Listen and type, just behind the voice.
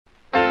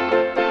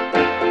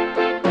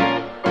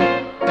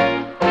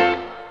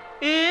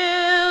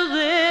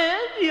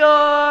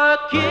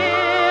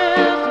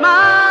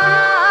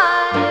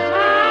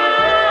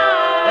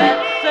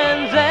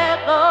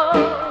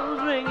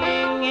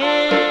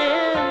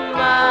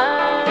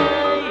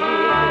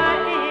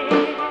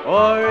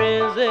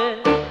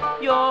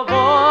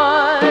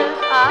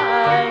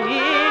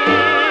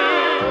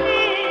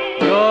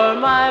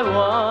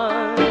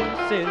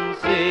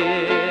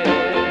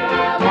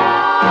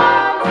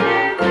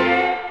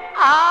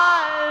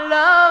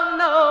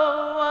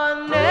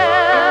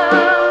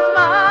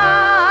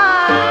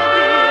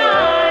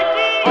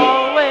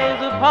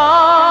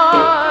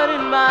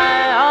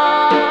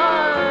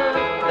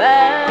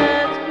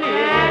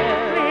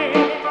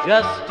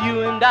just you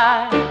and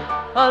I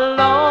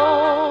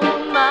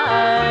alone,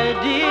 my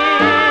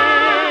dear.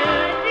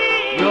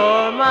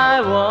 You're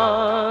my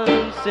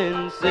one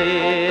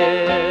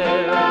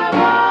sincere.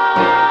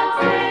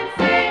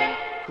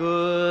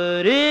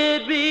 Could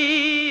it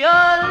be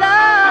your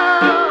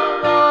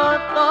love or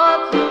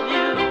thoughts of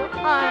you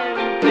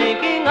I'm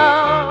thinking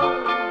of,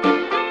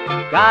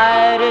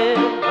 guided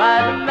by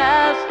the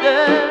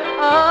master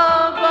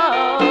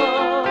above?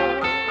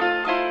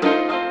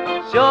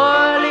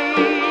 Surely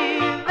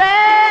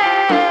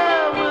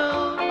there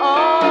will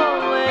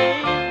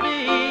always be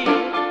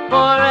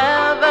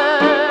forever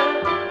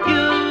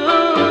you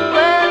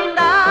and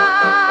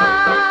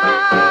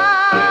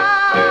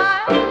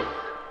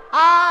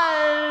I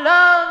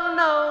love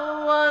no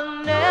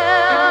one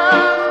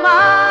else, my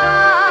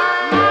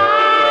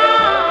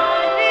dear.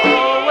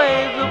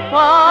 Always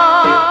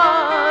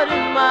apart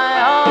in my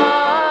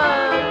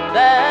heart,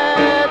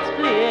 that's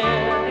clear.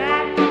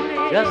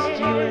 Just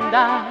you and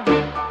I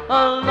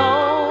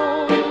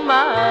alone,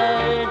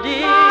 my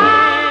dear.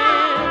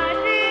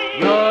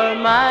 You're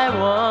my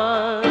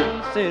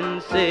one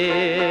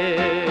sincere.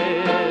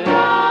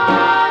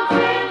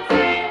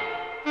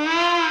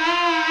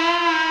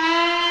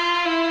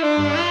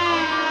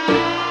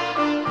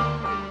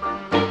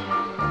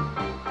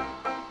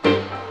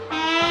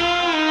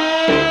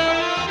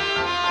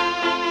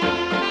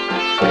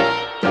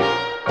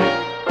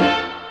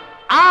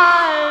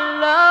 I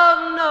love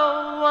no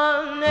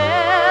one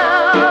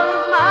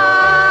else,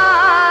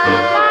 my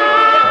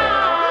dear.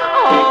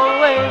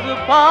 Always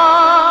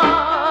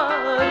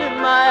apart in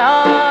my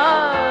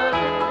heart,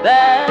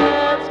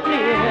 that's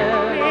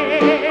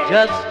clear.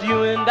 Just you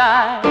and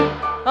I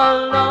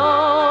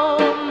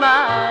alone,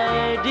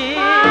 my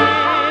dear.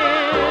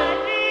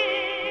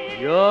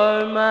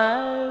 You're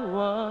my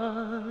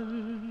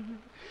one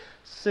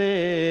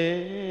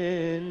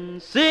sincere.